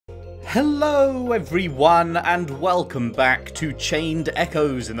Hello everyone and welcome back to Chained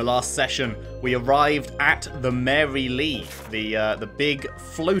Echoes. In the last session we arrived at the Marylea, the big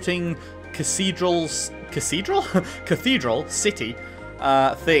floating cathedral city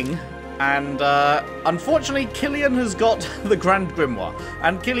thing, and unfortunately Killian has got the Grand Grimoire,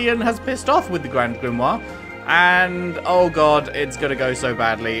 and Killian has pissed off with the Grand Grimoire, and oh god, it's gonna go so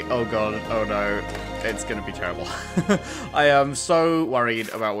badly. Oh god, oh no. It's going to be terrible. I am so worried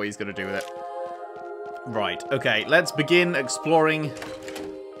about what he's going to do with it. Right, okay, let's begin exploring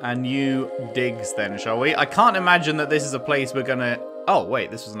our new digs then, shall we? I can't imagine that this is a place we're going to... Oh,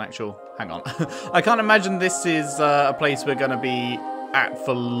 wait, this was an actual... Hang on. I can't imagine this is a place we're going to be at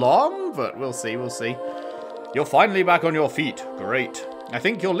for long, but we'll see, we'll see. You're finally back on your feet. Great. I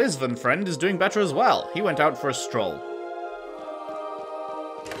think your Lisbon friend is doing better as well. He went out for a stroll.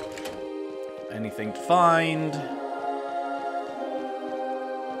 Anything to find?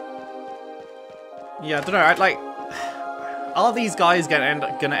 Yeah, I don't know. Like, are these guys gonna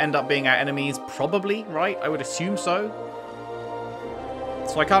end up being our enemies? Probably, right? I would assume so.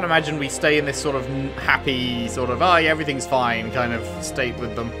 So I can't imagine we stay in this sort of happy, sort of, oh yeah, everything's fine kind of state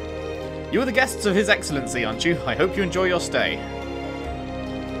with them. You are the guests of His Excellency, aren't you? I hope you enjoy your stay.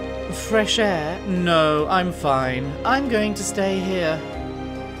 Fresh air? No, I'm fine. I'm going to stay here.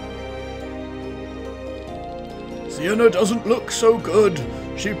 Sienna doesn't look so good.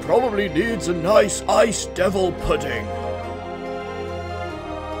 She probably needs a nice ice devil pudding.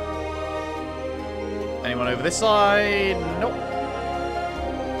 Anyone over this side? Nope.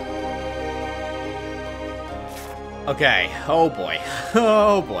 Okay. Oh boy.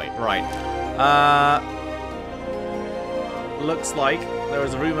 Oh boy. Right. Looks like there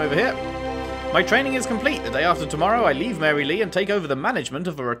is a room over here. My training is complete. The day after tomorrow, I leave Marylea and take over the management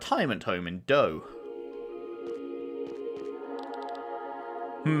of a retirement home in Doe.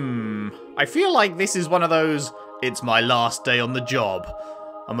 I feel like this is one of those, it's my last day on the job.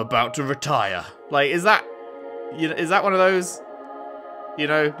 I'm about to retire. Like, is that one of those, you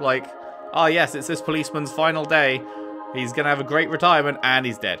know, like, oh yes, it's this policeman's final day. He's gonna have a great retirement and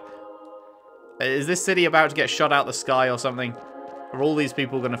he's dead. Is this city about to get shot out the sky or something? Are all these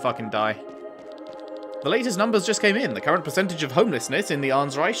people gonna fucking die? The latest numbers just came in. The current percentage of homelessness in the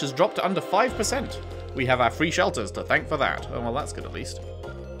Arnsreich has dropped to under 5%. We have our free shelters to thank for that. Oh, well, that's good at least.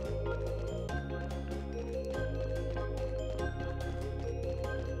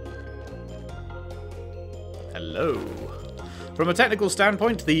 Hello. From a technical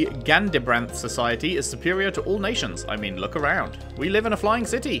standpoint, the Gandibranth Society is superior to all nations. I mean, look around. We live in a flying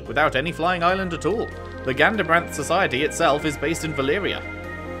city, without any flying island at all. The Gandibranth Society itself is based in Valeria.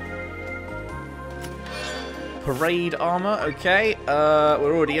 Parade armor, okay.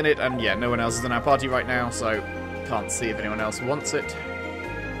 We're already in it, and yeah, no one else is in our party right now, so can't see if anyone else wants it.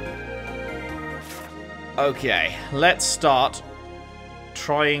 Okay, let's start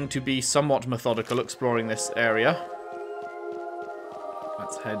trying to be somewhat methodical exploring this area.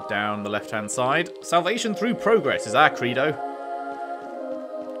 Let's head down the left-hand side. Salvation through progress is our credo.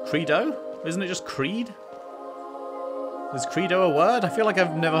 Credo? Isn't it just creed? Is credo a word? I feel like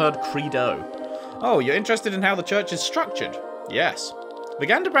I've never heard credo. Oh, you're interested in how the church is structured? Yes. The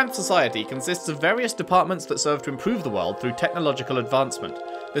Gandibranth Society consists of various departments that serve to improve the world through technological advancement.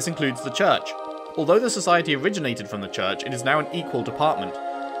 This includes the church. Although the society originated from the church, it is now an equal department.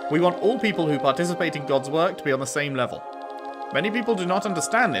 We want all people who participate in God's work to be on the same level. Many people do not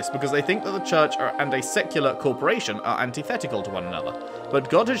understand this because they think that the church and a secular corporation are antithetical to one another. But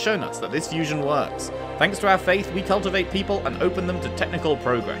God has shown us that this fusion works. Thanks to our faith, we cultivate people and open them to technical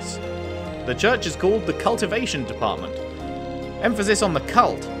progress. The church is called the Cultivation Department. Emphasis on the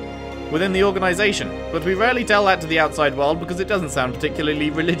cult within the organization, but we rarely tell that to the outside world because it doesn't sound particularly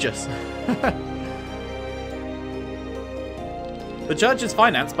religious. The church is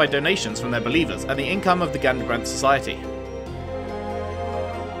financed by donations from their believers and the income of the Gandibranth Society.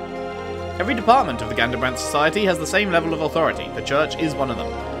 Every department of the Gandibranth Society has the same level of authority. The church is one of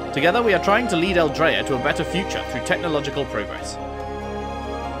them. Together we are trying to lead Eldrea to a better future through technological progress.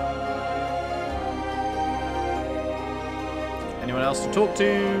 Anyone else to talk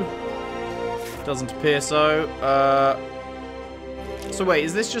to? Doesn't appear so. So wait,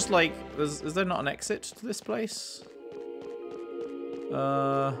 is this just like... Is there not an exit to this place?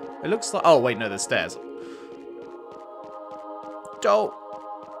 It looks like... Oh, wait, no, there's stairs. Oh.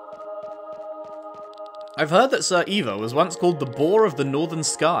 I've heard that Sir Eva was once called the Boar of the Northern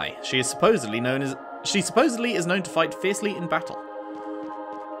Sky. She supposedly is known to fight fiercely in battle.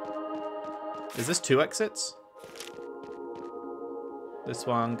 Is this 2 exits? This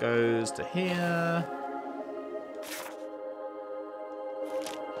one goes to here.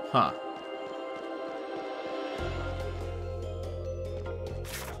 Huh.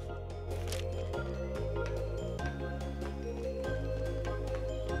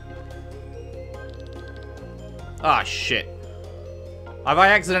 Ah, shit. Have I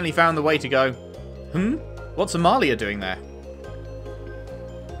accidentally found the way to go? What's Marylea doing there?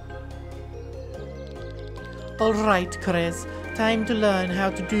 Alright, Krez. Time to learn how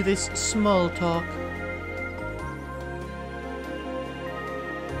to do this small talk.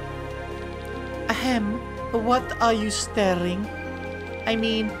 Ahem, what are you staring? I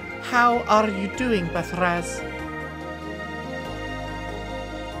mean, how are you doing, Bathraz?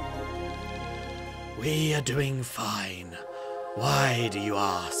 We are doing fine. Why do you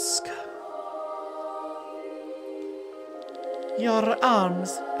ask? Your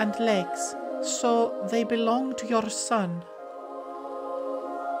arms and legs, so they belong to your son.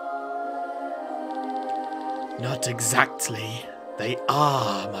 Not exactly. They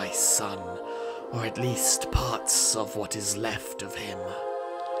are my son, or at least parts of what is left of him.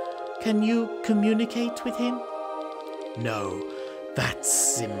 Can you communicate with him? No,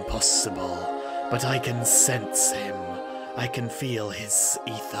 that's impossible. But I can sense him. I can feel his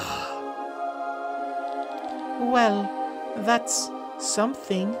ether. Well, that's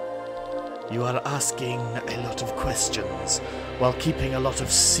something. You are asking a lot of questions while keeping a lot of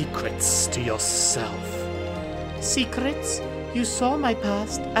secrets to yourself. Secrets? You saw my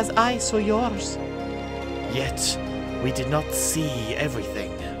past as I saw yours. Yet, we did not see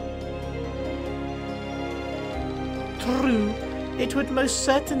everything. True. It would most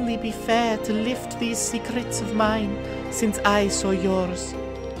certainly be fair to lift these secrets of mine, since I saw yours.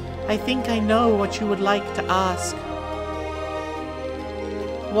 I think I know what you would like to ask.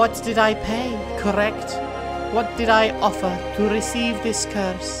 What did I pay, correct? What did I offer to receive this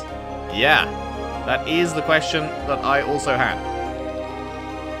curse? Yeah, that is the question that I also had.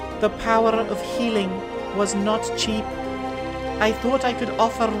 The power of healing was not cheap. I thought I could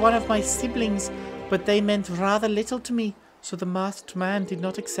offer one of my siblings, but they meant rather little to me. So the masked man did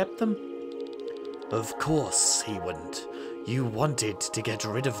not accept them. Of course he wouldn't. You wanted to get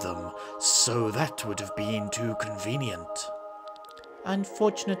rid of them, so that would have been too convenient.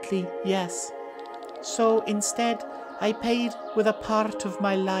 Unfortunately, yes. So instead, I paid with a part of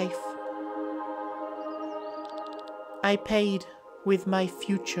my life. I paid with my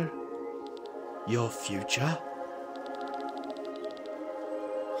future. Your future?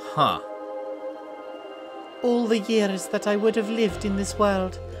 Huh. All the years that I would have lived in this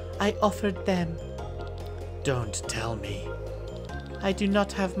world, I offered them. Don't tell me. I do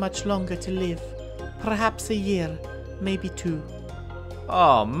not have much longer to live. Perhaps a year, maybe 2.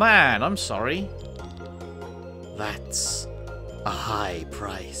 Oh man, I'm sorry. That's a high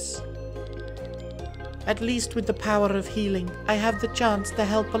price. At least with the power of healing, I have the chance to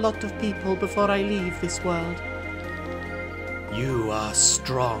help a lot of people before I leave this world. You are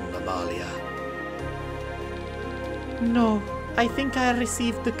strong, Marylea. No, I think I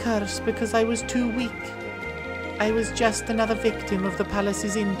received the curse because I was too weak. I was just another victim of the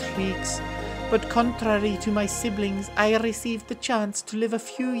palace's intrigues, but contrary to my siblings, I received the chance to live a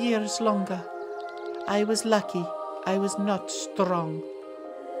few years longer. I was lucky. I was not strong.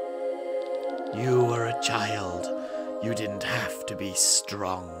 You were a child. You didn't have to be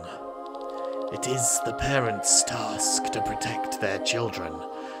strong. It is the parents' task to protect their children.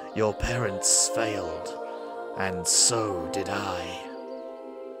 Your parents failed. And so did I.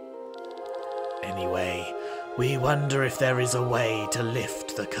 Anyway, we wonder if there is a way to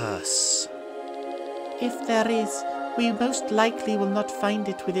lift the curse. If there is, we most likely will not find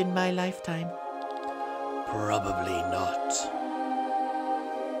it within my lifetime. Probably not.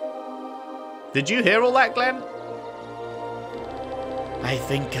 Did you hear all that, Glenn? I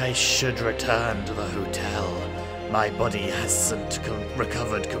think I should return to the hotel. My body hasn't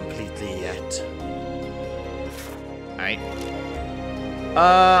recovered completely yet. Right.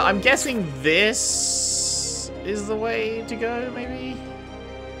 I'm guessing this is the way to go, maybe?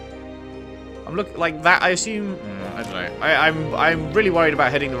 I'm looking like that, I assume. I don't know. I'm really worried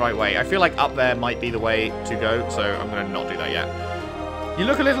about heading the right way. I feel like up there might be the way to go, so I'm gonna not do that yet. You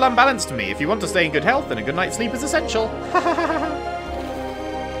look a little unbalanced to me. If you want to stay in good health, then a good night's sleep is essential.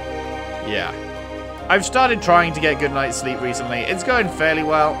 Yeah. I've started trying to get good night's sleep recently. It's going fairly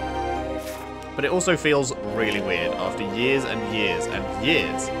well. But it also feels really weird after years and years and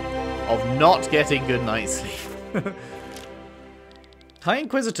years of not getting good night's sleep. High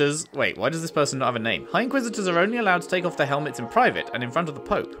Inquisitors... Wait, why does this person not have a name? High Inquisitors are only allowed to take off their helmets in private and in front of the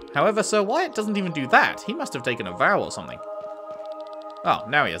Pope. However, Sir Wyatt doesn't even do that. He must have taken a vow or something. Oh,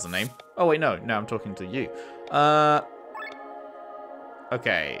 now he has a name. Oh, wait, no. Now I'm talking to you.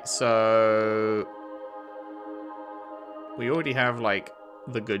 Okay, so... We already have, like,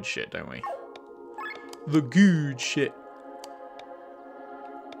 the good shit, don't we? The good shit.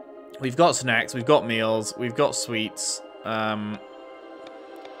 We've got snacks, we've got meals, we've got sweets.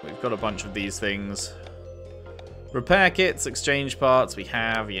 We've got a bunch of these things. Repair kits, exchange parts, we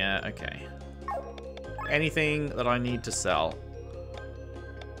have, yeah, okay. Anything that I need to sell.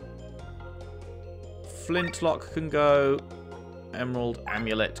 Flintlock can go. Emerald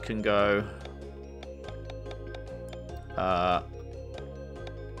amulet can go.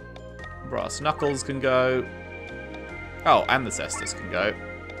 Brass knuckles can go. Oh, and the cestus can go.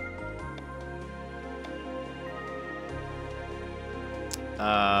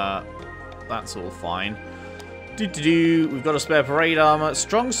 That's all fine. We've got a spare parade armor.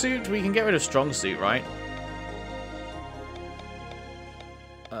 Strong suit, we can get rid of strong suit, right?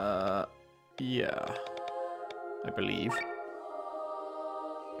 Yeah. I believe.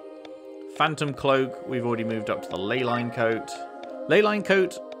 Phantom cloak, we've already moved up to the leyline coat. Leyline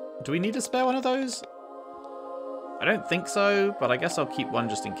coat, do we need to spare one of those? I don't think so, but I guess I'll keep one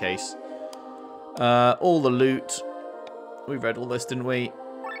just in case. All the loot. We read all this, didn't we?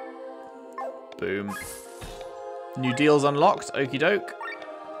 Boom. New deals unlocked. Okie doke.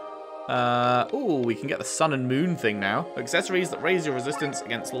 Ooh, we can get the sun and moon thing now. Accessories that raise your resistance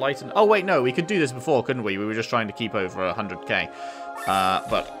against light and... Oh, wait, no. We could do this before, couldn't we? We were just trying to keep over 100k.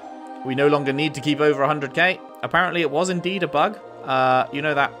 But we no longer need to keep over 100k. Apparently, it was indeed a bug. You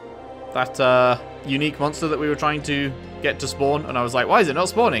know that unique monster that we were trying to get to spawn? And I was like, why is it not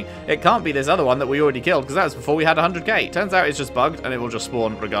spawning? It can't be this other one that we already killed, because that was before we had 100k. Turns out it's just bugged, and it will just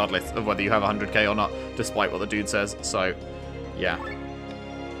spawn regardless of whether you have 100k or not, despite what the dude says. So, yeah.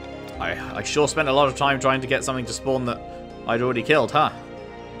 I sure spent a lot of time trying to get something to spawn that I'd already killed, huh?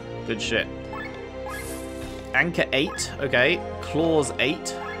 Good shit. Anchor 8, okay. Claws 8.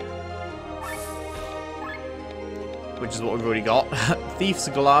 Which is what we've already got. Thief's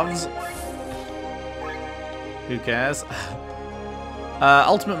gloves. Who cares?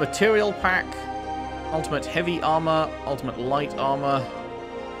 Ultimate material pack. Ultimate heavy armor. Ultimate light armor.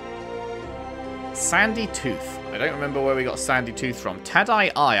 Sandy tooth. I don't remember where we got sandy tooth from.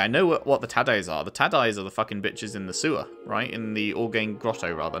 Tadai eye. I know what the Tadais are. The Tadais are the fucking bitches in the sewer, right? In the Orgain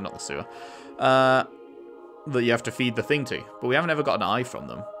grotto, rather, not the sewer. That you have to feed the thing to. But we haven't ever got an eye from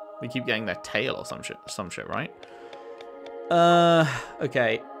them. We keep getting their tail or some shit, right?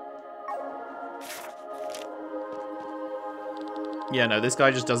 Okay. Yeah, no, this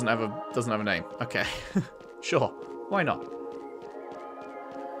guy just doesn't have a name. Okay. Sure. Why not?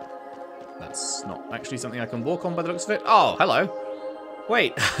 That's not actually something I can walk on by the looks of it. Oh, hello.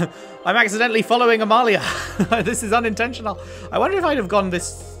 Wait. I'm accidentally following Amalia. This is unintentional. I wonder if I'd have gone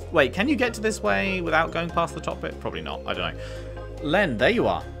this... Wait, can you get to this way without going past the top bit? Probably not. I don't know. Len, there you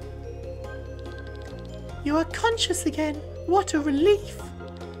are. You are conscious again. What a relief.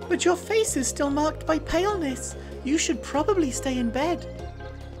 But your face is still marked by paleness. You should probably stay in bed.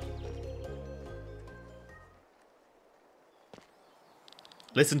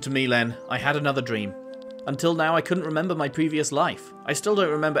 Listen to me, Len. I had another dream. Until now, I couldn't remember my previous life. I still don't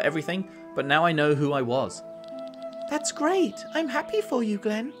remember everything, but now I know who I was. That's great. I'm happy for you,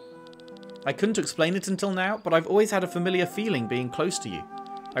 Glenn. I couldn't explain it until now, but I've always had a familiar feeling being close to you.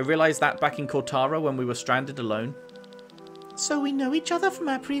 I realized that back in Cortara when we were stranded alone. So we know each other from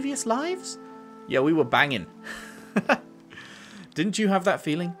our previous lives? Yeah, we were banging. Didn't you have that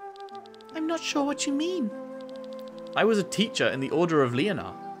feeling? I'm not sure what you mean. I was a teacher in the Order of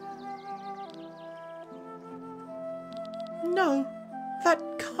Leonar. No, that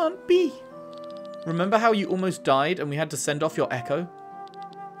can't be. Remember how you almost died and we had to send off your echo?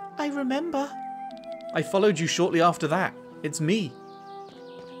 I remember. I followed you shortly after that. It's me.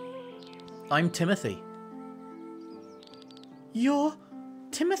 I'm Timothy. You're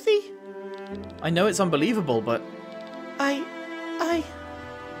Timothy? I know it's unbelievable, but...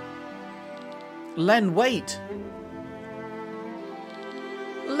 Len, wait!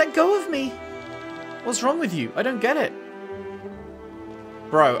 Let go of me! What's wrong with you? I don't get it.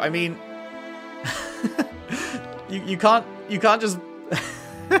 Bro, I mean... you can't just...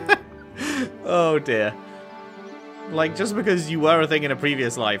 Oh dear. Like, just because you were a thing in a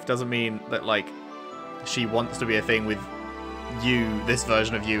previous life doesn't mean that, like, she wants to be a thing with you, this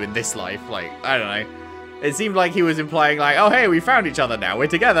version of you in this life. Like, I don't know. It seemed like he was implying, like, oh, hey, we found each other now. We're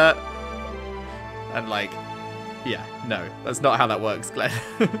together. And, like, yeah, no. That's not how that works, Glenn.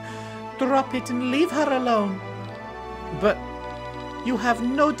 Drop it and leave her alone. But you have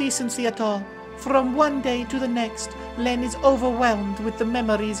no decency at all. From one day to the next, Len is overwhelmed with the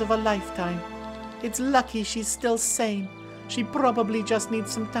memories of a lifetime. It's lucky she's still sane. She probably just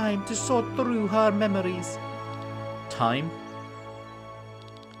needs some time to sort through her memories. Time?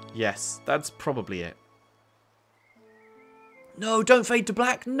 Yes, that's probably it. No, don't fade to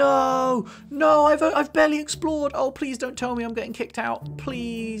black. No, no, I've barely explored. Oh, please don't tell me I'm getting kicked out.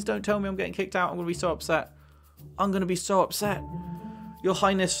 Please don't tell me I'm getting kicked out. I'm going to be so upset. I'm going to be so upset. Your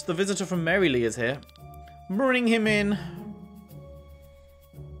Highness, the visitor from Marylea is here. Bring him in.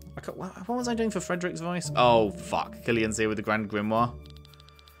 What was I doing for Frederick's voice? Oh, fuck. Killian's here with the Grand Grimoire.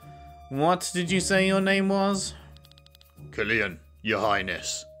 What did you say your name was? Killian, Your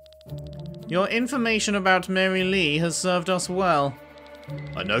Highness. Your information about Marylea has served us well.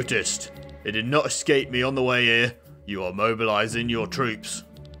 I noticed. It did not escape me on the way here. You are mobilizing your troops.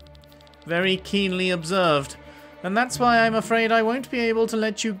 Very keenly observed. And that's why I'm afraid I won't be able to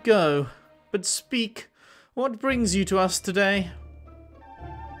let you go. But speak. What brings you to us today?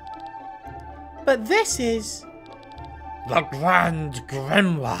 But this is... the Grand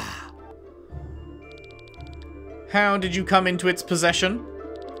Grimoire. How did you come into its possession?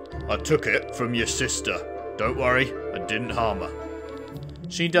 I took it from your sister. Don't worry, I didn't harm her.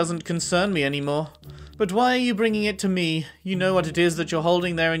 She doesn't concern me anymore. But why are you bringing it to me? You know what it is that you're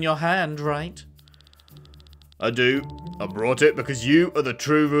holding there in your hand, right? I do. I brought it because you are the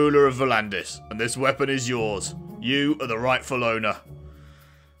true ruler of Volandis, and this weapon is yours. You are the rightful owner.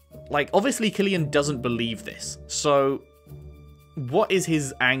 Like, obviously Killian doesn't believe this. So, what is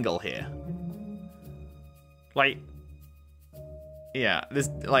his angle here? Like, yeah, this,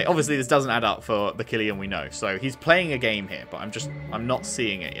 like, obviously this doesn't add up for the Killian we know. So he's playing a game here, but I'm not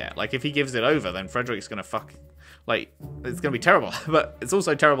seeing it yet. Like, if he gives it over, then Frederick's gonna like, it's gonna be terrible. But it's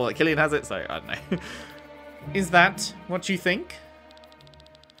also terrible that Killian has it, so I don't know. Is that what you think?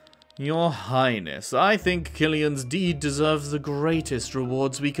 Your Highness, I think Killian's deed deserves the greatest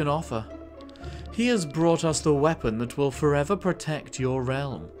rewards we can offer. He has brought us the weapon that will forever protect your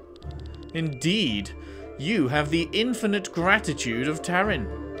realm. Indeed, you have the infinite gratitude of Terran.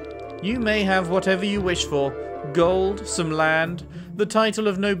 You may have whatever you wish for. Gold, some land, the title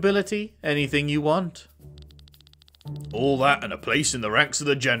of nobility, anything you want. All that and a place in the ranks of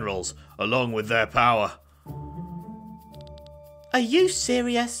the generals, along with their power. Are you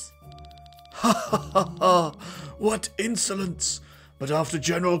serious? Ha ha ha ha! What insolence! But after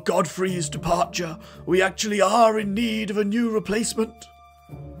General Godfrey's departure, we actually are in need of a new replacement.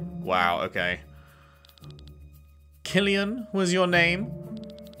 Wow, okay. Killian was your name?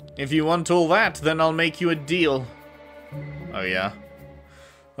 If you want all that, then I'll make you a deal. Oh, yeah?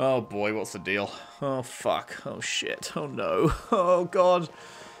 Oh, boy, what's the deal? Oh, fuck. Oh, shit. Oh, no. Oh, God.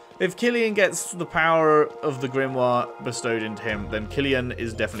 If Killian gets the power of the Grimoire bestowed into him, then Killian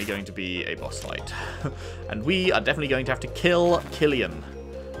is definitely going to be a boss fight. And we are definitely going to have to kill Killian.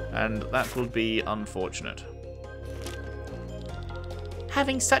 And that will be unfortunate.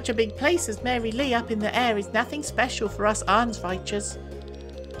 Having such a big place as Marylea up in the air is nothing special for us Arnsreichers.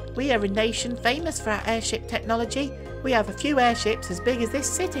 We are a nation famous for our airship technology. We have a few airships as big as this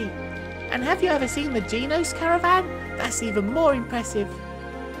city. And have you ever seen the Genos caravan? That's even more impressive.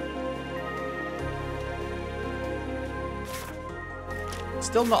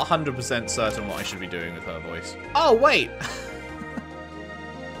 Still not 100% certain what I should be doing with her voice. Oh, wait!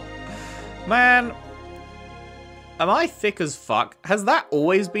 Man, am I thick as fuck? Has that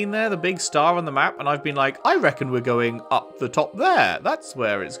always been there, the big star on the map? And I've been like, I reckon we're going up the top there. That's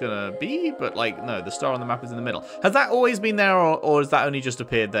where it's gonna be. But like, no, the star on the map is in the middle. Has that always been there, or has that only just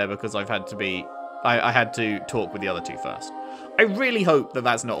appeared there because I've had to be... I had to talk with the other two first? I really hope that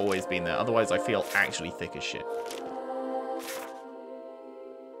that's not always been there. Otherwise, I feel actually thick as shit.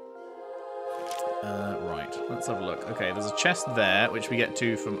 Right, let's have a look. Okay, there's a chest there, which we get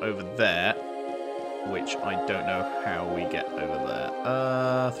to from over there, which I don't know how we get over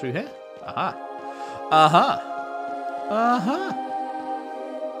there. Through here? Aha. Aha. Aha.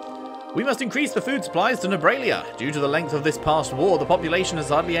 We must increase the food supplies to Marylea. Due to the length of this past war, the population has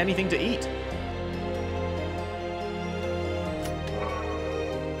hardly anything to eat.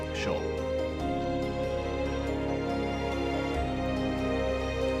 Sure.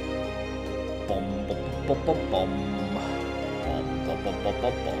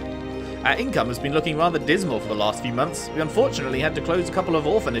 Our income has been looking rather dismal for the last few months. We unfortunately had to close a couple of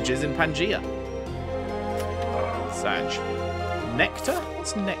orphanages in Pangaea. Sag. Nectar?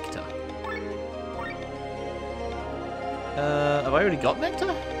 What's nectar? Have I already got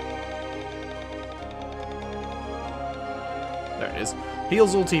nectar? There it is.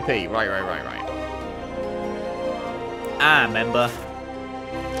 Heals all TP. Right. Ah, member.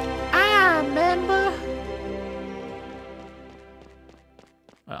 Remember?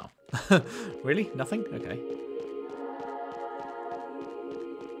 Oh. Really? Nothing? Okay.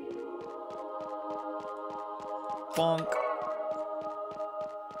 Bonk.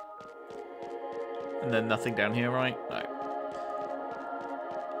 And then nothing down here, right? No.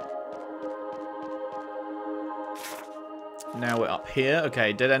 Now we're up here.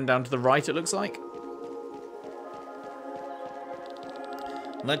 Okay, dead end down to the right, it looks like.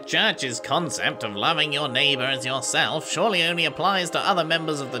 The church's concept of loving your neighbour as yourself surely only applies to other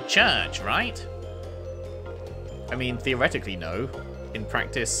members of the church, right? I mean, theoretically, no. In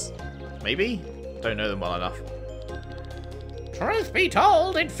practice, maybe? Don't know them well enough. Truth be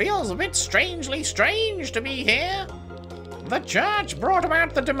told, it feels a bit strangely strange to be here. The church brought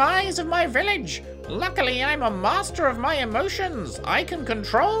about the demise of my village. Luckily, I'm a master of my emotions. I can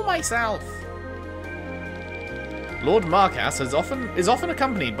control myself. Lord Marcus is often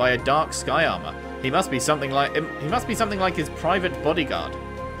accompanied by a dark sky armor. He must be something like his private bodyguard.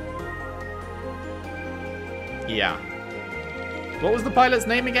 Yeah. What was the pilot's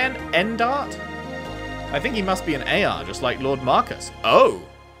name again? Endart? I think he must be an AR, just like Lord Marcus. Oh!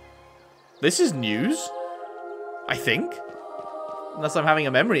 This is news? I think? Unless I'm having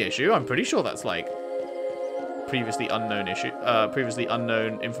a memory issue, I'm pretty sure that's like previously unknown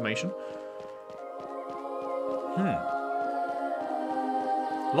information.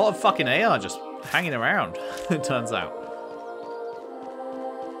 A lot of fucking AR just hanging around, it turns out.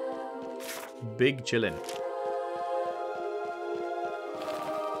 Big chillin'.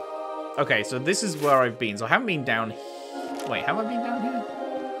 Okay, so this is where I've been. So I haven't been down... Wait, have I been down here?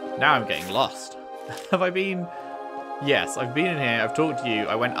 Now I'm getting lost. Have I been... Yes, I've been in here. I've talked to you.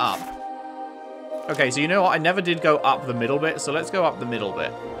 I went up. Okay, so you know what? I never did go up the middle bit, so let's go up the middle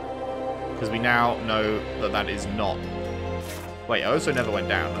bit. Because we now know that that is not... Wait, I also never went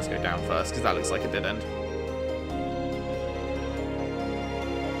down. Let's go down first, because that looks like a dead end.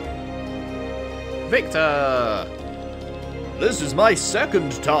 Victor! This is my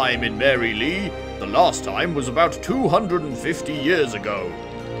second time in Marylea. The last time was about 250 years ago.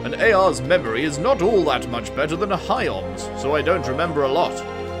 An AR's memory is not all that much better than a Hyom's, so I don't remember a lot.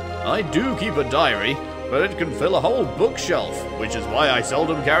 I do keep a diary, but it can fill a whole bookshelf, which is why I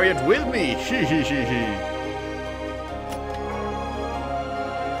seldom carry it with me.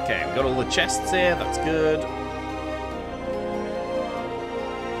 Okay, we've got all the chests here, that's good.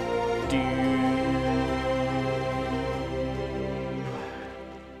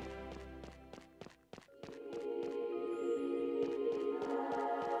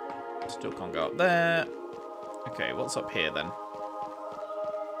 Still can't go up there. Okay, what's up here then?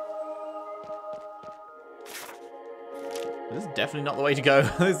 This is definitely not the way to go.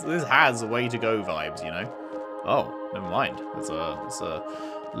 This has a way to go vibes, you know? Oh, never mind. It's a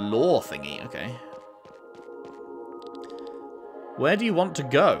lore thingy, okay. Where do you want to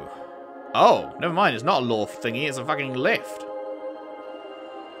go? Oh, never mind, it's not a lore thingy, it's a fucking lift.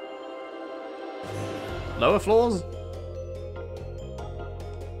 Lower floors?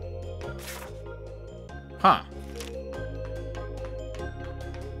 Huh.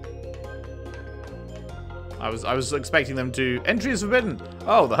 I was expecting them to... Entry is forbidden!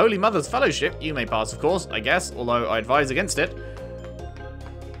 Oh, the Holy Mother's Fellowship. You may pass, of course, I guess, although I advise against it.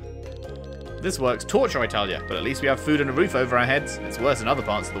 This works torture, I tell you, but at least we have food and a roof over our heads. It's worse in other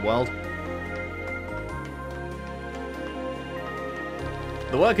parts of the world.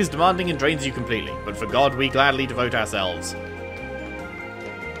 The work is demanding and drains you completely, but for God we gladly devote ourselves.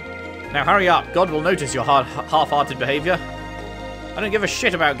 Now hurry up, God will notice your half-hearted behaviour. I don't give a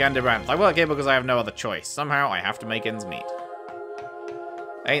shit about Gandibranth. I work here because I have no other choice. Somehow I have to make ends meet.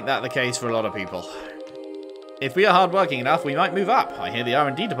 Ain't that the case for a lot of people? If we are hardworking enough, we might move up. I hear the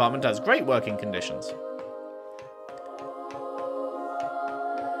R&D department has great working conditions.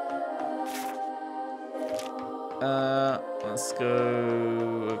 Let's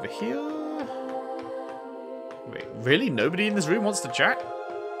go over here. Wait, really? Nobody in this room wants to chat?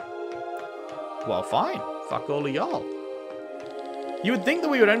 Well, fine. Fuck all of y'all. You would think that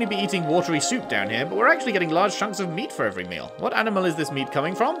we would only be eating watery soup down here, but we're actually getting large chunks of meat for every meal. What animal is this meat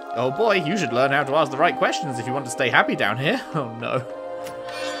coming from? Oh boy, you should learn how to ask the right questions if you want to stay happy down here. Oh no.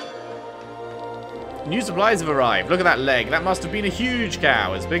 New supplies have arrived. Look at that leg. That must have been a huge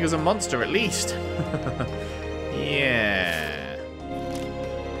cow, as big as a monster at least. Yeah.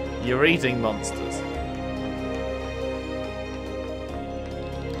 You're eating monsters.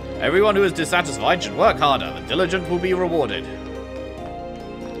 Everyone who is dissatisfied should work harder. The diligent will be rewarded.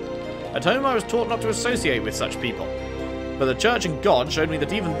 At home, I was taught not to associate with such people. But the church and God showed me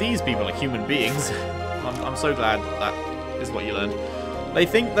that even these people are human beings. I'm so glad that is what you learned. They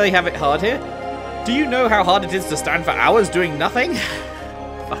think they have it hard here. Do you know how hard it is to stand for hours doing nothing?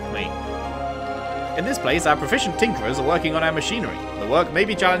 Fuck me. In this place, our proficient tinkerers are working on our machinery. The work may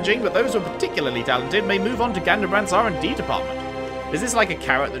be challenging, but those who are particularly talented may move on to Gandibranth's R&D department. Is this like a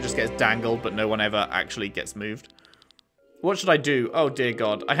carrot that just gets dangled, but no one ever actually gets moved? What should I do? Oh dear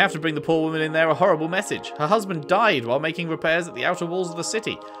God. I have to bring the poor woman in there a horrible message. Her husband died while making repairs at the outer walls of the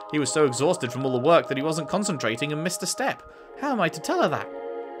city. He was so exhausted from all the work that he wasn't concentrating and missed a step. How am I to tell her that?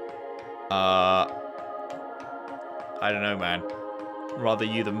 I don't know, man. Rather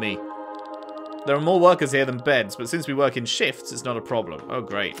you than me. There are more workers here than beds, but since we work in shifts, it's not a problem. Oh,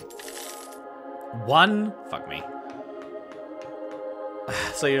 great. One? Fuck me.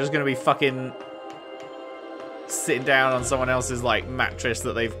 So you're just going to be fucking sitting down on someone else's, like, mattress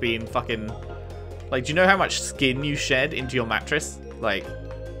that they've been fucking... Like, do you know how much skin you shed into your mattress? Like,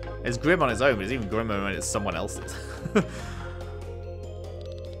 it's grim on its own, but it's even grimmer when it's someone else's.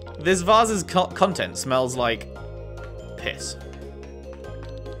 This vase's content smells like piss.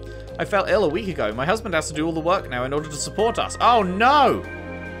 I felt ill a week ago. My husband has to do all the work now in order to support us. Oh no!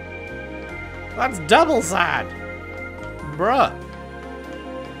 That's double sad! Bruh.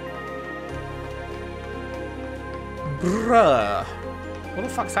 Bruh. What the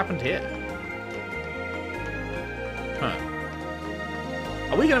fuck's happened here? Huh.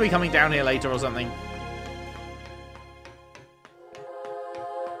 Are we going to be coming down here later or something?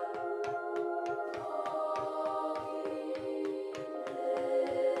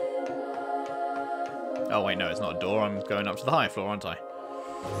 Oh wait, no, it's not a door. I'm going up to the higher floor, aren't I?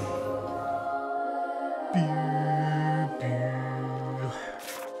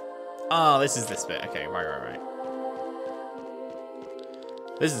 Ah, this is this bit. Okay, right.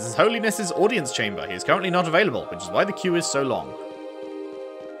 This is His Holiness's audience chamber. He is currently not available, which is why the queue is so long.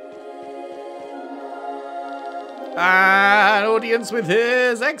 An audience with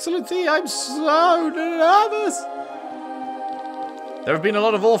His Excellency. I'm so nervous. There have been a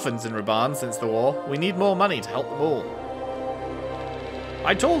lot of orphans in Raban since the war. We need more money to help them all.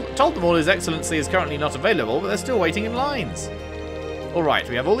 I told them all His Excellency is currently not available, but they're still waiting in lines. Alright,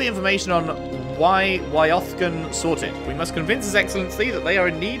 we have all the information on why Wyothgan sorted. We must convince His Excellency that they are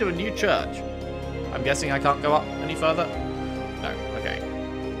in need of a new church. I'm guessing I can't go up any further? No, okay.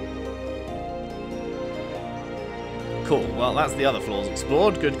 Cool, well that's the other floors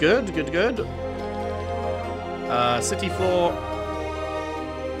explored. Good. City floor.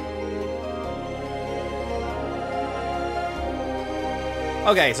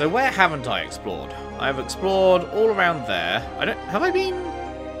 Okay, so where haven't I explored? I've explored all around there. Have I been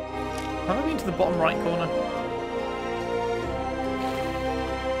to the bottom right corner?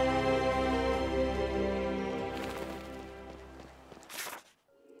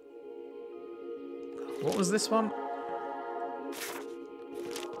 What was this one?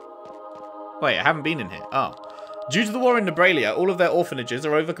 Wait, I haven't been in here. Oh. Due to the war in Marylea, all of their orphanages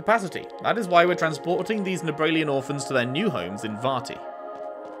are over capacity. That is why we're transporting these Marylelian orphans to their new homes in Vati.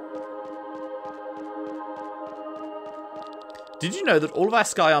 Did you know that all of our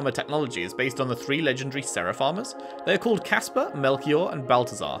sky armor technology is based on the 3 legendary Seraph armors? They are called Casper, Melchior, and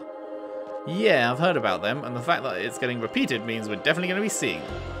Balthazar. Yeah, I've heard about them, and the fact that it's getting repeated means we're definitely going to be seeing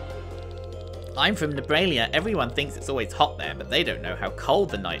them. I'm from Marylea. Everyone thinks it's always hot there, but they don't know how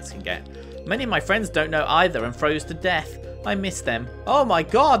cold the nights can get. Many of my friends don't know either and froze to death. I miss them. Oh my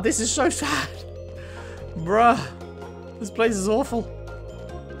god, this is so sad. Bruh. This place is awful.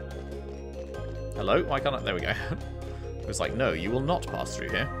 Hello? Why can't I? There we go. It was like, no, you will not pass through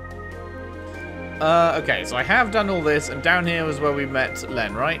here. Okay, so I have done all this, and down here was where we met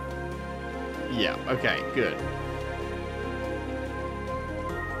Len, right? Yeah, okay, good.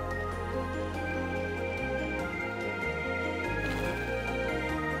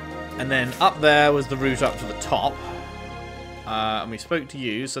 And then up there was the route up to the top. And we spoke to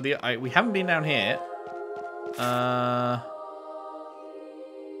you, so we haven't been down here.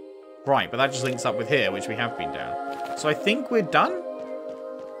 Right, but that just links up with here, which we have been down. So I think we're done?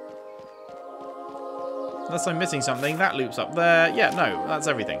 Unless I'm missing something. That loops up there. Yeah, no, that's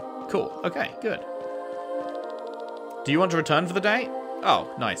everything. Cool. Okay, good. Do you want to return for the day?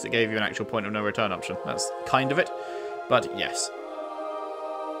 Oh, nice. It gave you an actual point of no return option. That's kind of it. But yes.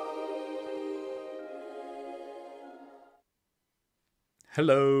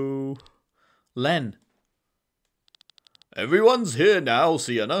 Hello. Len. Everyone's here now,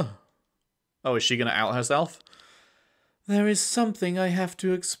 Sienna. Oh, is she going to out herself? There is something I have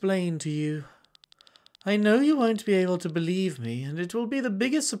to explain to you. I know you won't be able to believe me, and it will be the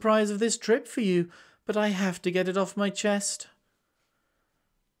biggest surprise of this trip for you, but I have to get it off my chest.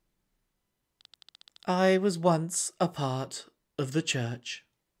 I was once a part of the church.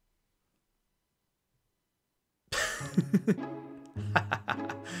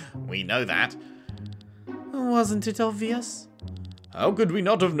 We know that. Wasn't it obvious? How could we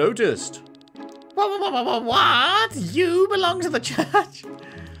not have noticed? What? You belong to the church?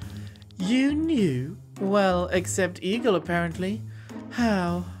 You knew? Well, except Eagle, apparently.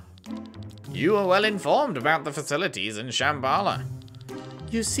 How? You are well informed about the facilities in Shambhala.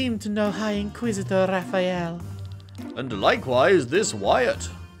 You seem to know High Inquisitor Raphael. And likewise this Wyatt.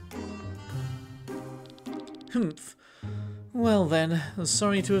 Humph. Well then,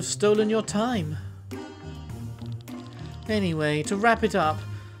 sorry to have stolen your time. Anyway, to wrap it up,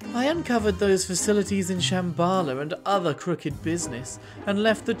 I uncovered those facilities in Shambhala and other crooked business, and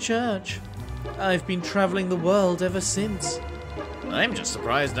left the church. I've been travelling the world ever since. I'm just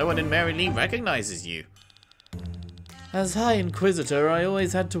surprised no one in Marylea recognizes you. As High Inquisitor, I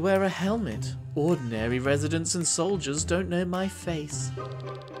always had to wear a helmet. Ordinary residents and soldiers don't know my face.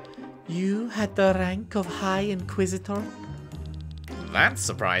 You had the rank of High Inquisitor? That's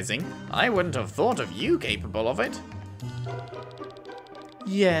surprising. I wouldn't have thought of you capable of it.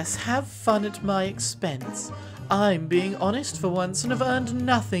 Yes, have fun at my expense. I'm being honest for once and have earned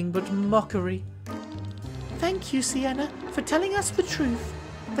nothing but mockery. Thank you, Sienna, for telling us the truth.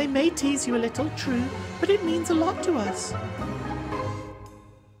 They may tease you a little, true, but it means a lot to us.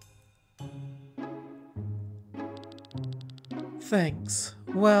 Thanks.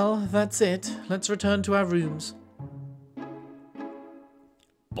 Well, that's it. Let's return to our rooms.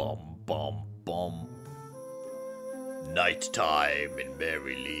 Bum, bum, bum. Nighttime in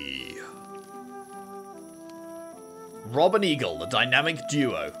Marylea. Rob and Eagle, the dynamic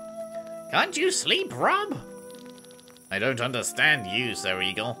duo. Can't you sleep, Rob? I don't understand you, Sir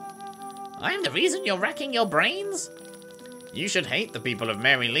Eagle. I'm the reason you're racking your brains? You should hate the people of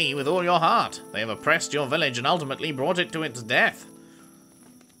Marylea with all your heart. They have oppressed your village and ultimately brought it to its death.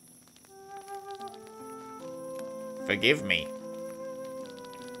 Forgive me.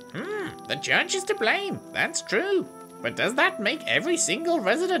 The church is to blame. That's true. But does that make every single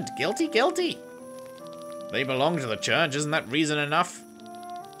resident guilty? They belong to the church, isn't that reason enough?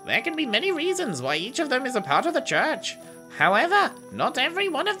 There can be many reasons why each of them is a part of the church. However, not every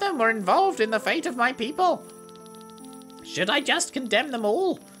one of them were involved in the fate of my people. Should I just condemn them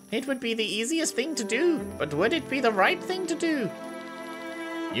all? It would be the easiest thing to do, but would it be the right thing to do?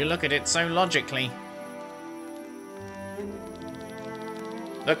 You look at it so logically.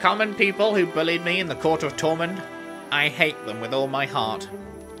 The common people who bullied me in the Court of Torment, I hate them with all my heart.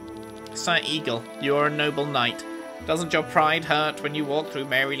 Sir Eagle, you are a noble knight. Doesn't your pride hurt when you walk through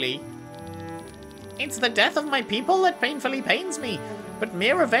Marylea? It's the death of my people that painfully pains me, but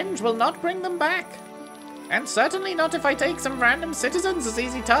mere revenge will not bring them back. And certainly not if I take some random citizens as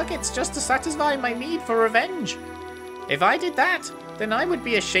easy targets just to satisfy my need for revenge. If I did that, then I would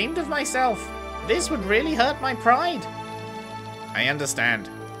be ashamed of myself. This would really hurt my pride. I understand.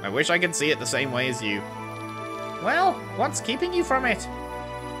 I wish I could see it the same way as you. Well, what's keeping you from it?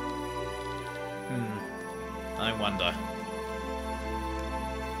 I wonder.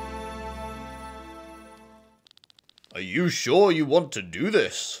 Are you sure you want to do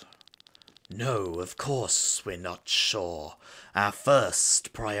this? No, of course we're not sure. Our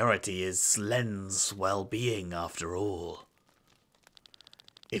first priority is Len's well-being, after all.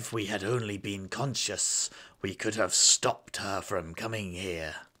 If we had only been conscious, we could have stopped her from coming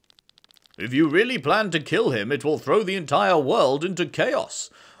here. If you really plan to kill him, it will throw the entire world into chaos.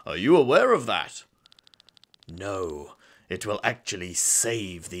 Are you aware of that? No, it will actually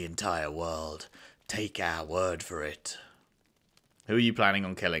save the entire world. Take our word for it. Who are you planning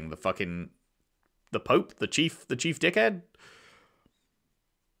on killing? The Pope? The chief dickhead?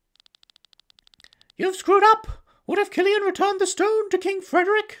 You've screwed up! What if Killian returned the stone to King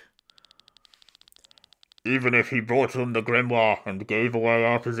Frederick? Even if he brought them the grimoire and gave away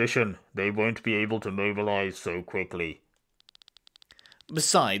our position, they won't be able to mobilize so quickly.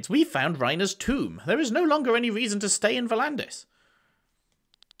 Besides, we found Reiner's tomb. There is no longer any reason to stay in Volandis.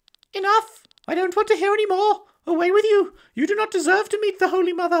 Enough! I don't want to hear any more! Away with you! You do not deserve to meet the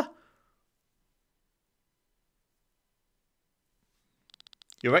Holy Mother!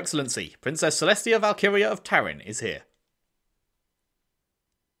 Your Excellency, Princess Celestia Valkyria of Taryn is here.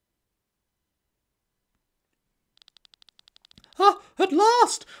 Ah, at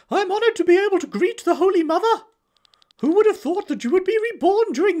last! I am honoured to be able to greet the Holy Mother! Who would have thought that you would be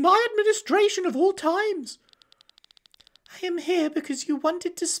reborn during my administration of all times? I am here because you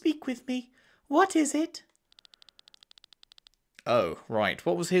wanted to speak with me. What is it? Oh, right.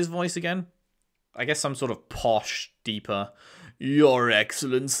 What was his voice again? I guess some sort of posh, deeper. Your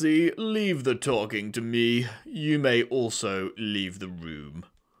Excellency, leave the talking to me. You may also leave the room.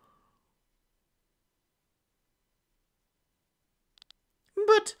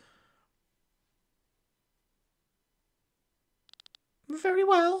 But... Very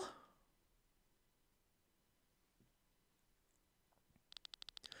well.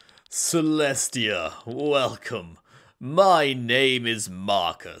 Celestia, welcome. My name is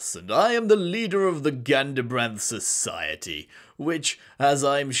Marcus, and I am the leader of the Gandabranth Society, which, as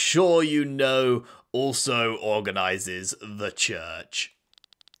I'm sure you know, also organizes the church.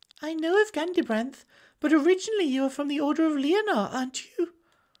 I know of Gandabranth, but originally you are from the Order of Leonard, aren't you?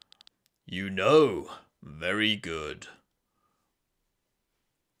 You know. Very good.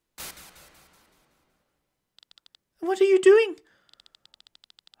 What are you doing?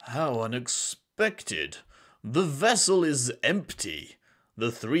 How unexpected. The vessel is empty.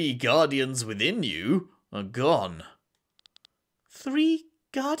 The 3 guardians within you are gone. 3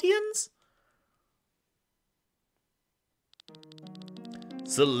 guardians?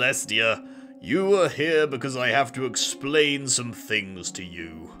 Celestia, you are here because I have to explain some things to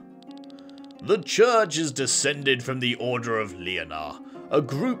you. The church is descended from the Order of Leonard, a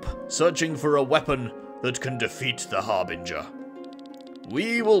group searching for a weapon that can defeat the Harbinger.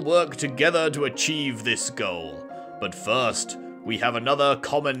 We will work together to achieve this goal, but first, we have another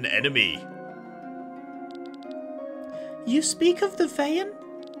common enemy. You speak of the Vayan?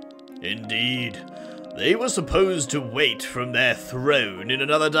 Indeed. They were supposed to wait from their throne in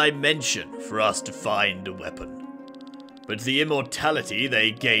another dimension for us to find a weapon. But the immortality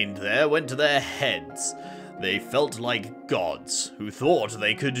they gained there went to their heads. They felt like gods who thought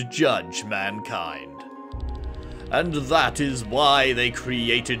they could judge mankind. And that is why they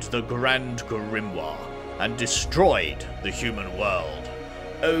created the Grand Grimoire and destroyed the human world,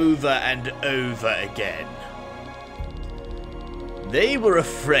 over and over again. They were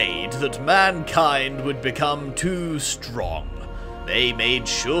afraid that mankind would become too strong. They made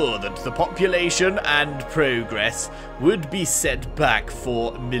sure that the population and progress would be set back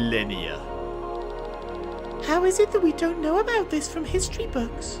for millennia. How is it that we don't know about this from history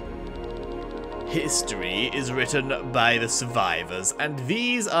books? History is written by the survivors, and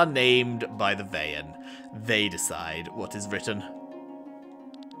these are named by the Vayan. They decide what is written.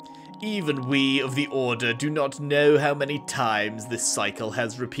 Even we of the Order do not know how many times this cycle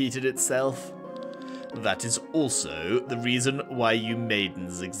has repeated itself. That is also the reason why you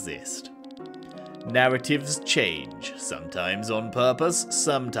maidens exist. Narratives change, sometimes on purpose,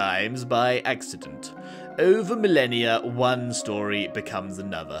 sometimes by accident. Over millennia, one story becomes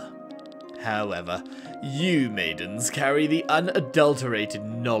another. However, you maidens carry the unadulterated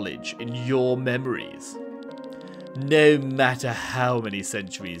knowledge in your memories. No matter how many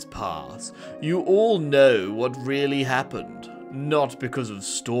centuries pass, you all know what really happened. Not because of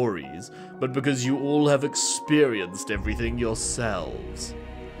stories, but because you all have experienced everything yourselves.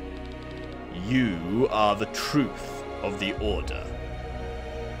 You are the truth of the Order.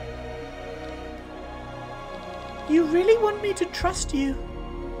 You really want me to trust you?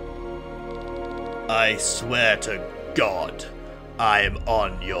 I swear to God, I am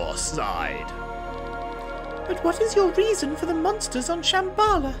on your side. But what is your reason for the monsters on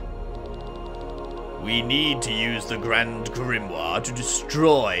Shambhala? We need to use the Grand Grimoire to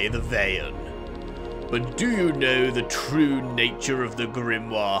destroy the Vayan. But do you know the true nature of the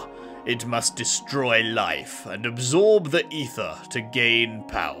Grimoire? It must destroy life and absorb the ether to gain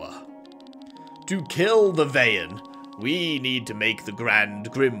power. To kill the Vayan, we need to make the Grand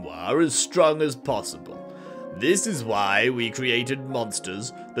Grimoire as strong as possible. This is why we created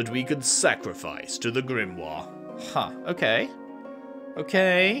monsters that we could sacrifice to the Grimoire. Huh, okay.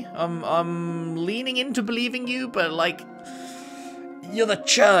 Okay, I'm leaning into believing you, but like, you're the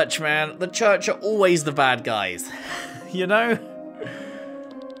church, man. The church are always the bad guys, you know?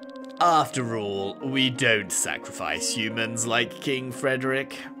 After all, we don't sacrifice humans like King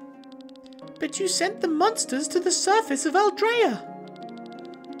Frederick. But you sent the monsters to the surface of Aldrea.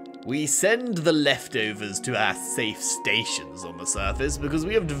 We send the leftovers to our safe stations on the surface because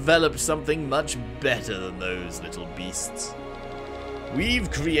we have developed something much better than those little beasts. We've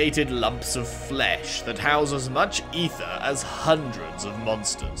created lumps of flesh that house as much ether as hundreds of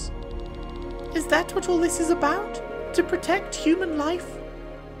monsters. Is that what all this is about? To protect human life?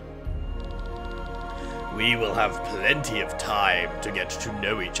 We will have plenty of time to get to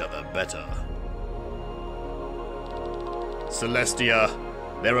know each other better. Celestia,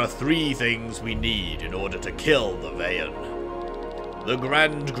 there are 3 things we need in order to kill the Vayan. The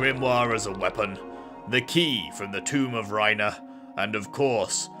Grand Grimoire as a weapon, the key from the Tomb of Raina, and of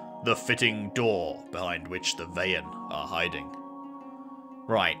course, the fitting door behind which the Vayan are hiding.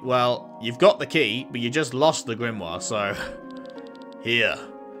 Right, well, you've got the key, but you just lost the Grimoire, so... Here,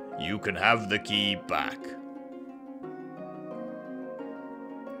 you can have the key back.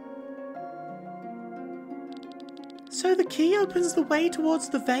 So the key opens the way towards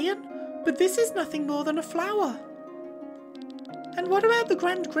the Vayan, but this is nothing more than a flower. And what about the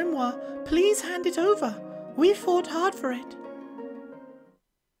Grand Grimoire? Please hand it over. We fought hard for it.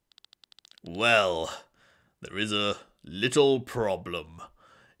 Well, there is a little problem.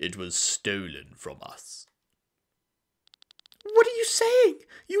 It was stolen from us. What are you saying?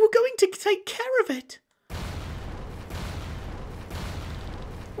 You were going to take care of it.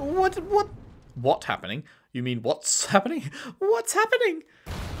 What happening? You mean what's happening? What's happening?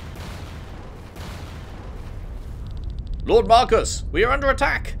 Lord Marcus, we are under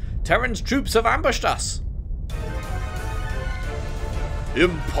attack. Terran's troops have ambushed us.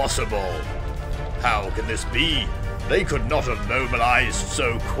 Impossible! How can this be? They could not have mobilized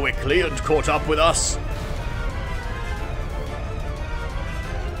so quickly and caught up with us.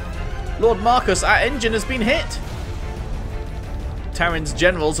 Lord Marcus, our engine has been hit. Terran's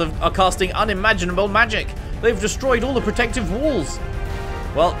generals are casting unimaginable magic. They've destroyed all the protective walls.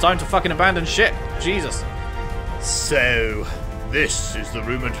 Well, time to fucking abandon ship. Jesus. So, this is the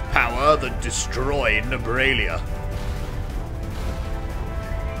rumored power that destroyed Marylea.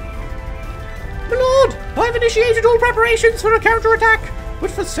 My lord, I've initiated all preparations for a counterattack, but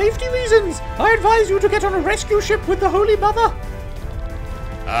for safety reasons, I advise you to get on a rescue ship with the Holy Mother.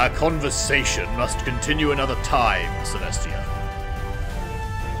 Our conversation must continue another time, Celestia.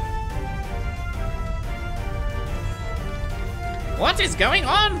 What is going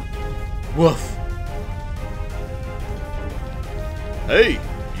on? Woof. Hey,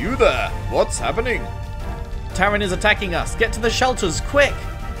 you there! What's happening? Terran is attacking us. Get to the shelters, quick!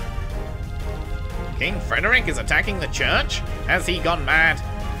 King Frederick is attacking the church? Has he gone mad?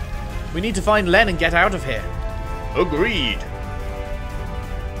 We need to find Len and get out of here. Agreed.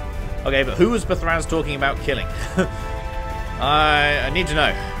 Okay, but who was Bethraz talking about killing? I need to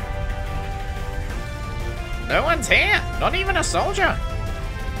know. No one's here. Not even a soldier.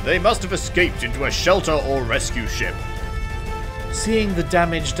 They must have escaped into a shelter or rescue ship. Seeing the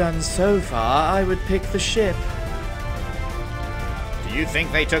damage done so far, I would pick the ship. Do you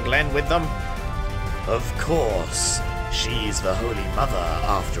think they took Len with them? Of course. She's the Holy Mother,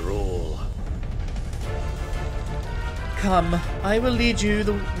 after all. Come, I will lead you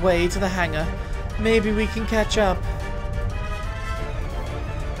the way to the hangar. Maybe we can catch up.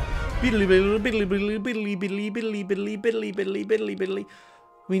 Biddly biddly biddly biddly biddly biddly biddly biddly biddly biddly biddly.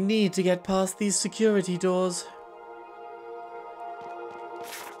 We need to get past these security doors.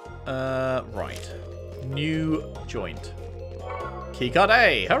 Right. New joint. Keycard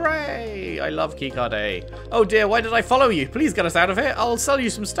A! Hooray! I love Keycard A. Oh dear, why did I follow you? Please get us out of here. I'll sell you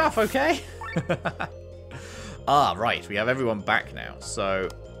some stuff, okay? Ah, right. We have everyone back now. So,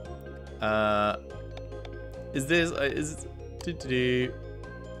 is this...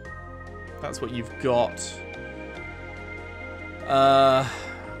 That's what you've got.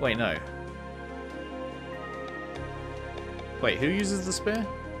 Wait, no. Wait, who uses the spear?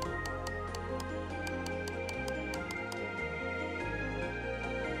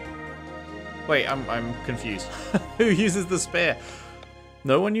 Wait, I'm confused. Who uses the spear?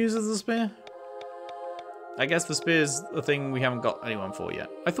 No one uses the spear? I guess the spear's the thing we haven't got anyone for yet.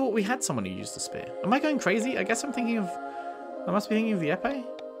 I thought we had someone who used the spear. Am I going crazy? I guess I'm thinking of... I must be thinking of the epee?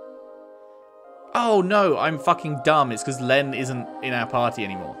 Oh no, I'm fucking dumb. It's because Len isn't in our party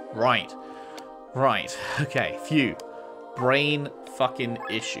anymore. Right. Right. Okay, phew. Brain fucking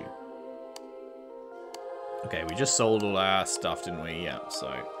issue. Okay, we just sold all our stuff, didn't we? Yeah, so...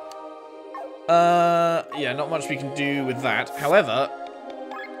 yeah, not much we can do with that. However,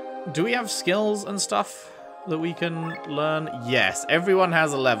 do we have skills and stuff that we can learn? Yes, everyone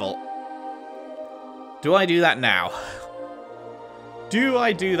has a level. Do I do that now? Do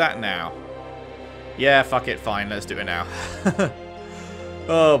I do that now? Yeah, fuck it, fine, let's do it now.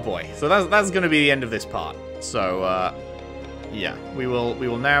 Oh boy, so that's going to be the end of this part. So, yeah, we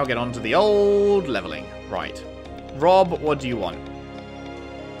will now get on to the old leveling. Right. Rob, what do you want?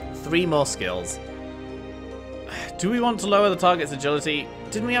 3 more skills. Do we want to lower the target's agility?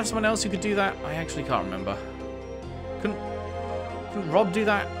 Didn't we have someone else who could do that? I actually can't remember. Couldn't Rob do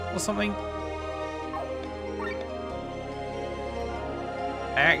that or something?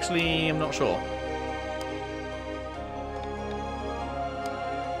 I actually am not sure.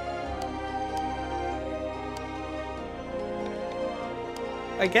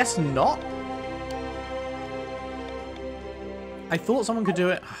 I guess not. I thought someone could do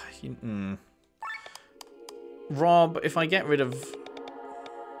it. Rob, if I get rid of...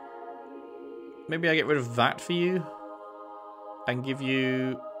 Maybe I get rid of that for you. And give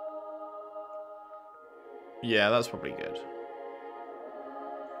you... Yeah, that's probably good.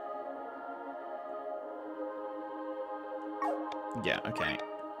 Yeah, okay.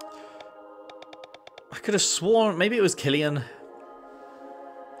 I could have sworn... Maybe it was Killian.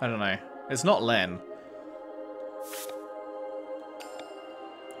 I don't know. It's not Len.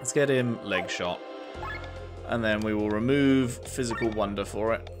 Let's get him leg shot. And then we will remove physical wonder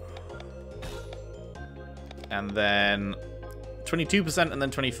for it. And then 22% and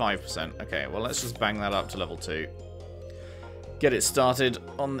then 25%. Okay, well let's just bang that up to level 2. Get it started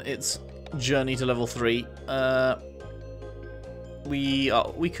on its journey to level 3. We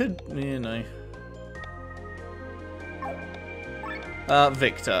could, you know.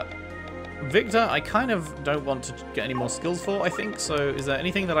 Victor. Victor, I kind of don't want to get any more skills for, I think. So is there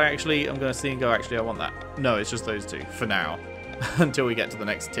anything that I'm going to see and go, actually, I want that? No, it's just those two for now. Until we get to the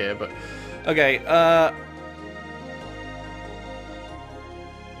next tier, but... Okay,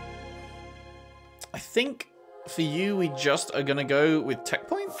 I think for you, we just are going to go with tech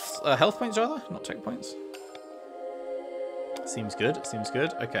points. Health points, rather. Not tech points. Seems good. Seems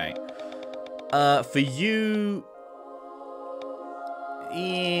good. Okay. For you...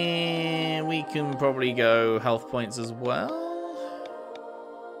 Yeah, we can probably go health points as well.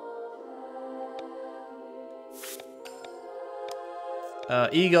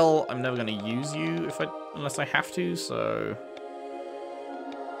 Eagle, I'm never going to use you unless I have to, so...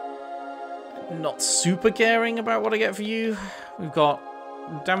 Not super caring about what I get for you. We've got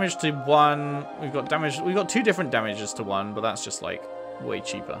damage to 1. We've got 2 different damages to 1, but that's just like way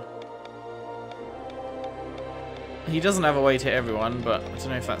cheaper. He doesn't have a way to hit everyone, but I don't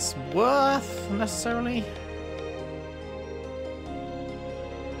know if that's worth necessarily.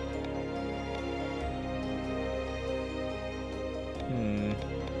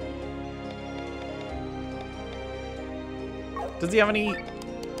 Does he have any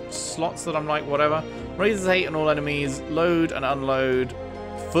slots that I'm like, whatever? Raises hate on all enemies, load and unload,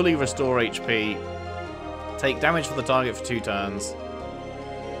 fully restore HP, take damage for the target for 2 turns,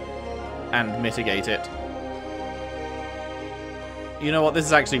 and mitigate it. You know what? This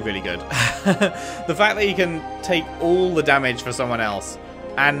is actually really good. The fact that he can take all the damage for someone else,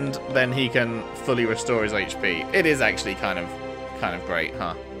 and then he can fully restore his HP. It is actually kind of great,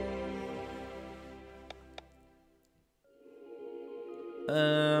 huh?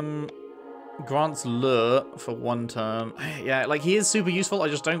 Grants lure for 1 turn. Yeah, like he is super useful. I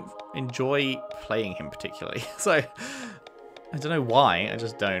just don't enjoy playing him particularly. So I don't know why. I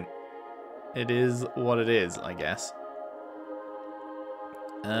just don't. It is what it is, I guess.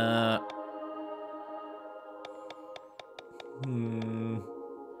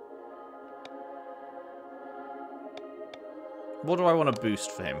 What do I want to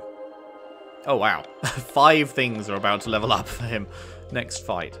boost for him? Oh, wow. 5 things are about to level up for him next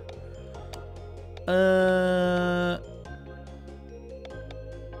fight. I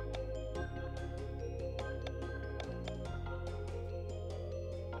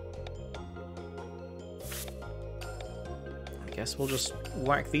guess we'll just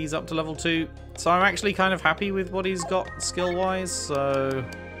whack these up to level 2. So I'm actually kind of happy with what he's got skill-wise, so...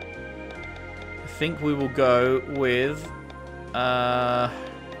 I think we will go with... Have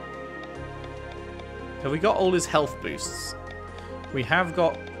we got all his health boosts? We have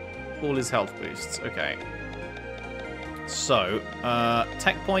got all his health boosts. Okay. So,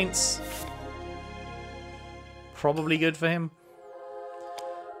 tech points. Probably good for him.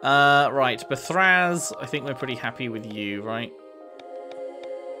 Right, Bethraz, I think we're pretty happy with you, right?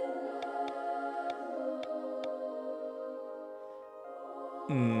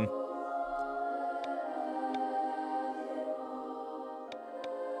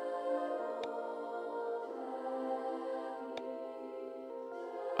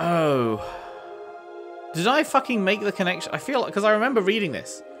 Oh. Did I fucking make the connection? I feel like, because I remember reading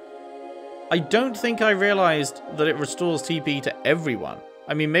this. I don't think I realized that it restores TP to everyone.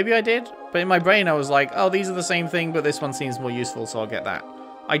 I mean, maybe I did, but in my brain I was like, oh, these are the same thing, but this one seems more useful, so I'll get that.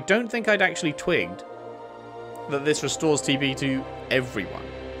 I don't think I'd actually twigged that this restores TP to everyone.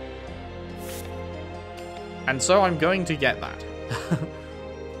 And so I'm going to get that.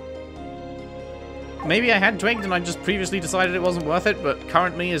 Maybe I had twigged and I just previously decided it wasn't worth it, but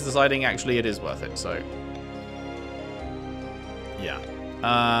currently is deciding actually it is worth it, so... Yeah.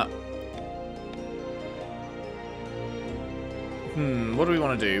 What do we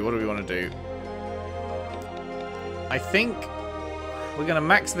want to do? What do we want to do? I think we're going to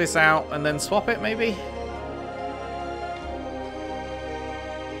max this out and then swap it, maybe?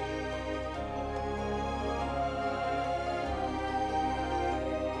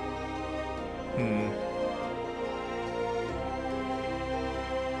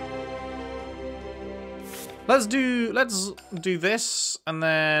 Let's do this, and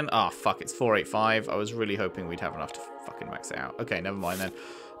then... Ah, fuck, it's 485. I was really hoping we'd have enough to fucking max it out. Okay, never mind then.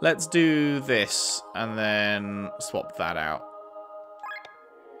 Let's do this, and then swap that out.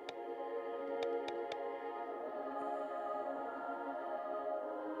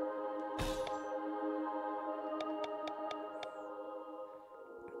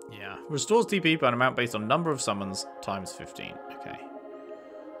 Yeah. Restores TP by an amount based on number of summons times 15. Okay.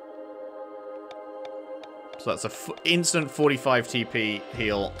 So that's a instant 45 TP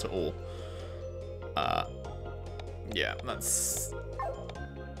heal to all. Yeah, that's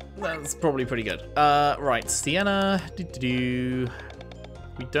probably pretty good. Right, Sienna. We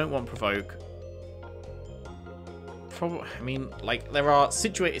don't want provoke. I mean, like, there are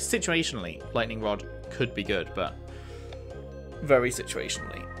situationally, Lightning Rod could be good, but very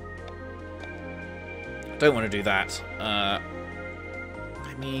situationally. Don't want to do that. I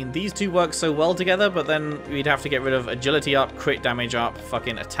mean, these two work so well together, but then we'd have to get rid of agility up, crit damage up,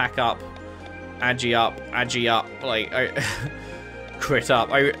 fucking attack up, agi up, like, crit up,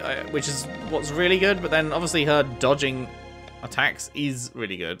 which is what's really good, but then obviously her dodging attacks is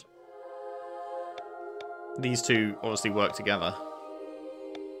really good. These two obviously work together.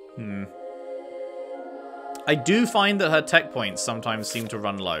 I do find that her tech points sometimes seem to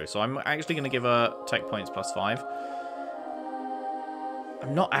run low, so I'm actually going to give her tech points +5.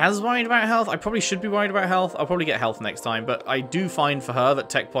 I'm not as worried about health. I probably should be worried about health. I'll probably get health next time, but I do find for her that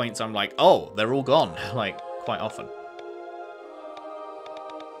tech points, I'm like, oh, they're all gone, like, quite often.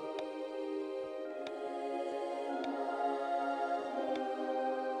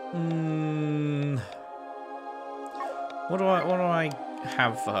 What do I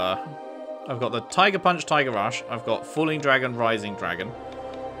have for her? I've got the Tiger Punch, Tiger Rush. I've got Falling Dragon, Rising Dragon.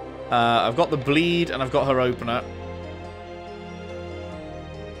 I've got the Bleed, and I've got her opener.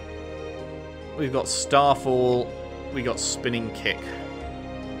 We've got Starfall. We got Spinning Kick.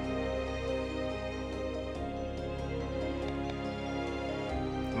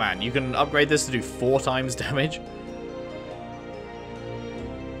 Man, you can upgrade this to do 4 times damage.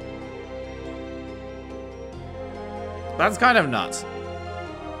 That's kind of nuts.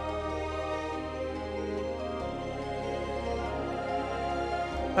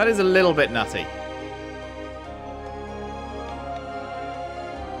 That is a little bit nutty.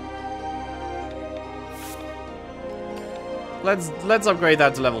 Let's upgrade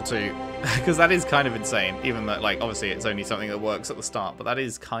that to level 2, because that is kind of insane. Even though, like, obviously it's only something that works at the start, but that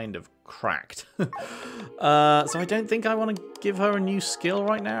is kind of cracked. So I don't think I want to give her a new skill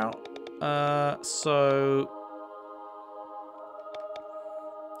right now. So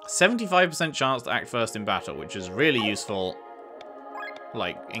 75% chance to act first in battle, which is really useful.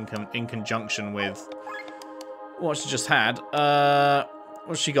 Like, in conjunction with what she just had.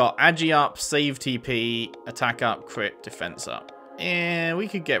 What's she got? Agi up, save TP, attack up, crit, defense up. And we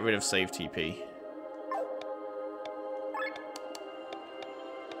could get rid of save TP.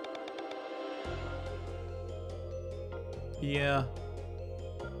 Yeah.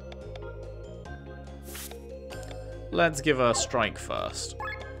 Let's give her strike first.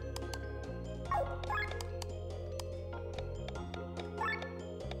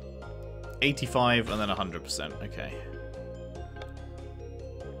 $85 and then 100%. Okay.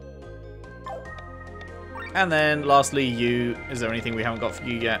 And then, lastly, you. Is there anything we haven't got for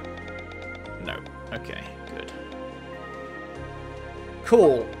you yet? No. Okay, good.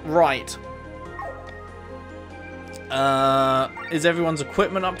 Cool. Right. Is everyone's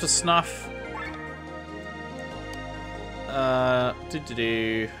equipment up to snuff?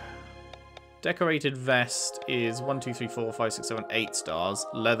 Decorated vest is 1, 2, 3, 4, 5, 6, 7, 8 stars.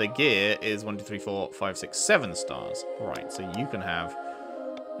 Leather gear is 1, 2, 3, 4, 5, 6, 7 stars. Right, so you can have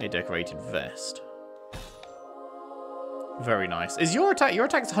a decorated vest. Very nice. Is your attack? Your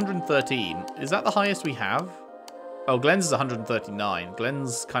attack's 113. Is that the highest we have? Oh, Glenn's is 139.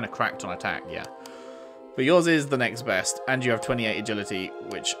 Glenn's kind of cracked on attack, yeah. But yours is the next best, and you have 28 agility,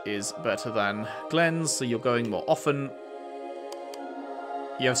 which is better than Glenn's, so you're going more often.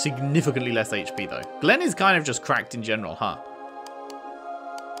 You have significantly less HP, though. Glenn is kind of just cracked in general, huh?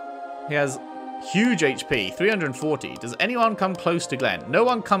 He has huge HP, 340. Does anyone come close to Glenn? No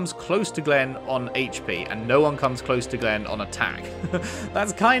one comes close to Glenn on HP, and no one comes close to Glenn on attack.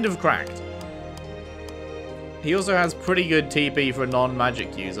 That's kind of cracked. He also has pretty good TP for a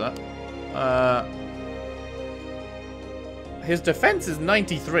non-magic user. His defense is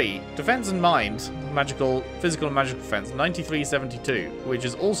 93. Defense and mind, magical, physical and magical defense, 9372, which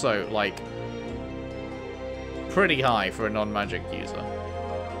is also, like, pretty high for a non-magic user.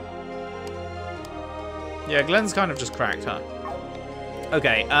 Yeah, Glenn's kind of just cracked, huh?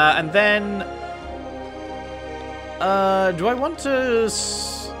 Okay, and then... do I want to...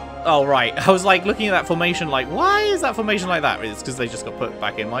 Oh, right. I was, like, looking at that formation, like, why is that formation like that? It's because they just got put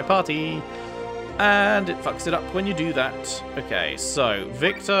back in my party. And it fucks it up when you do that. Okay, so,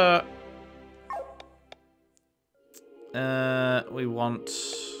 Victor... we want...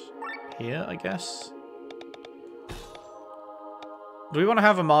 here, I guess. Do we want to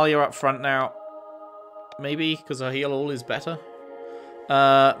have Amalia up front now? Maybe, because her heal all is better.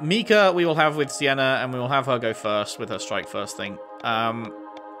 Mika we will have with Sienna, and we will have her go first with her strike first thing. Rob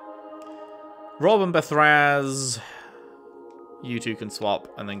and Bethraz, you two can swap,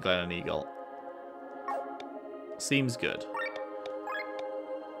 and then Glenn and Eagle. Seems good.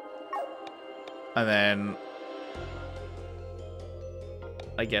 And then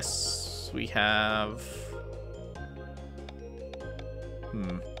I guess we have...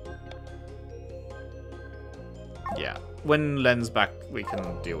 Yeah. When Len's back, we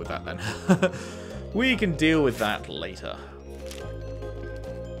can deal with that then. We can deal with that later.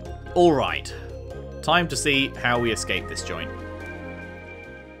 Alright. Time to see how we escape this joint.